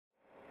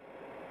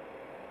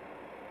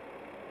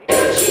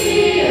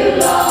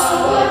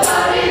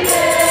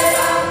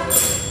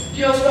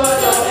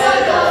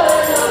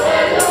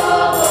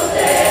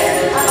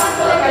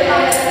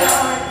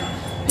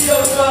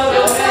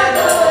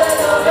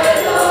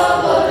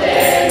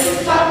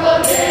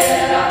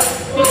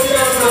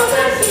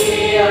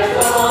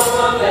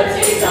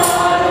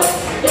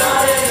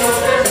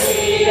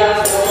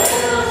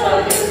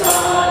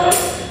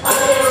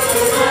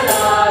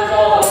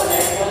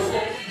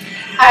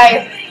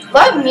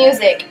love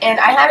music, and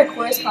I had a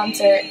chorus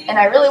concert, and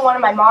I really wanted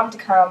my mom to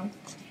come,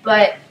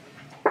 but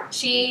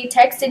she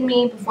texted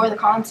me before the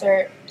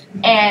concert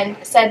and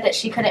said that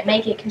she couldn't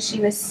make it because she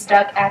was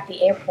stuck at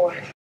the airport.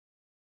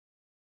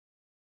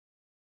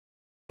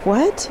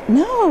 What?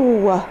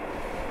 No.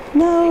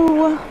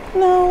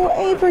 No,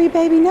 Avery,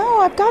 baby, no,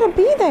 I've got to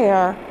be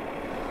there.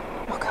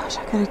 Oh gosh,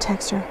 I gotta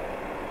text her.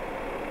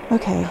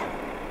 Okay.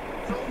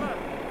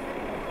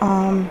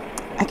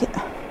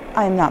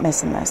 I am not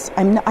missing this.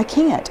 I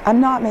can't. I'm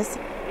not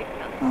missing.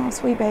 Oh,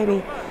 sweet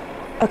baby.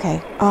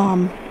 Okay.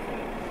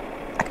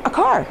 A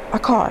car.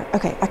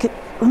 Okay.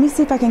 Let me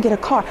see if I can get a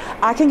car.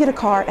 I can get a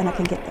car and I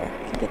can get there.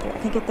 I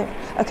can get there.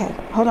 Okay.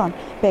 Hold on,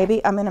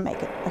 baby. I'm gonna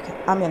make it. Okay.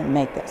 I'm gonna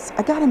make this.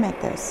 I gotta make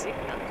this.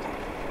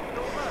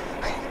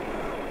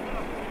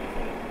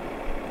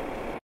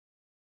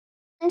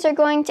 Friends are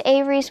going to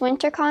Avery's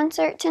winter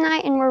concert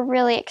tonight, and we're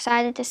really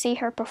excited to see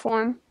her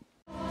perform.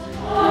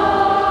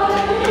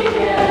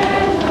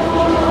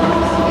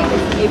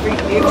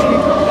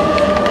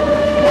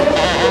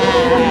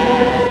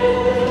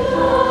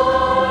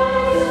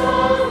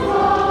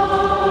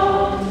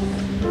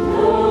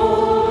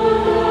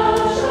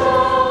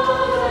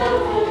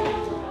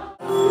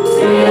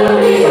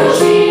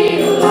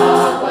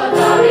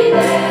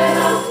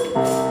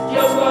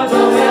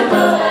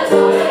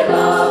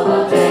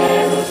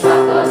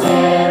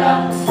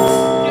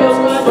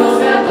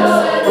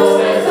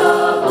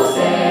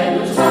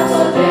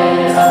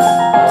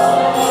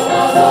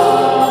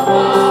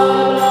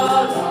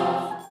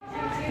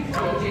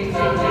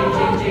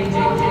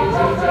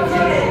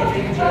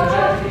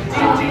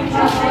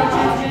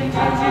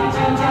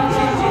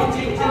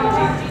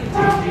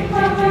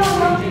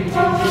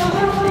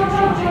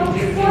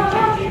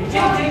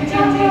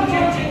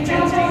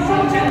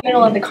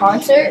 Middle of the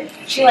concert,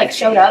 she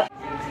showed up.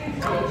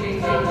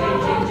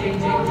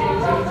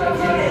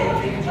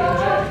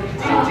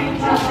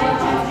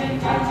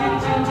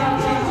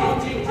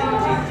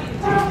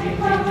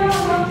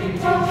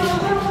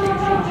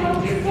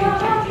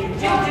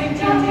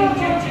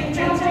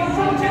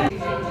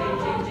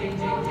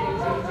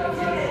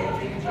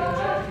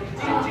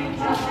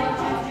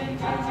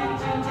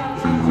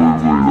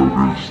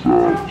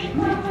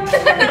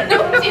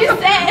 What you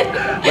said?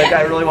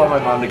 I really want my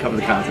mom to come to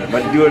the concert,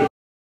 but do it.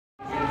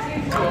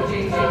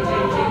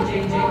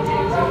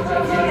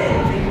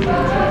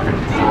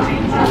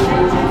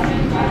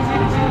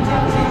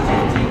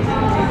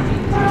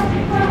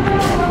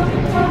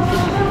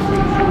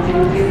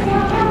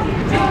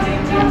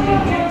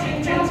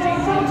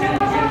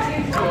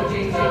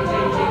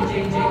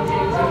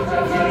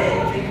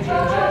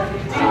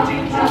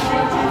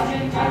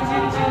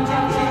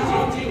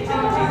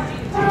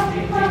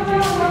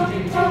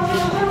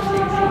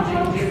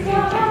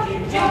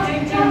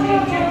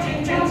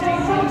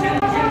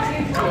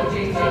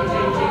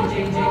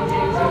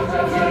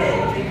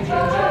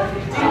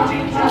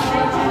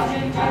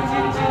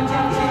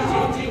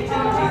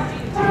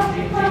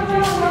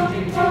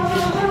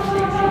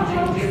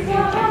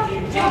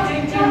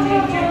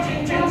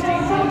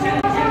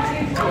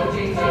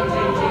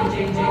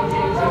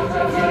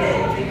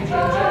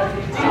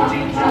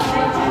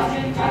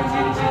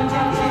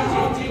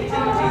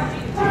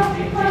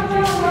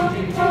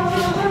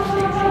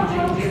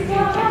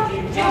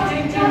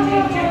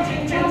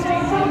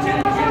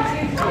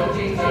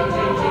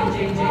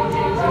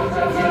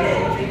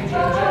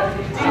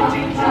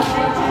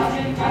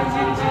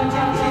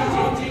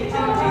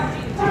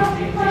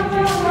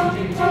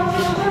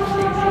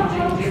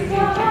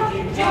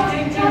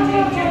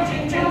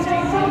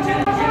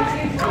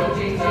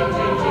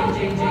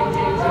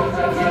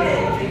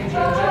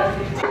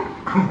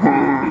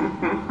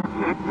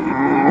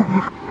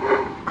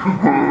 Come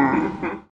on.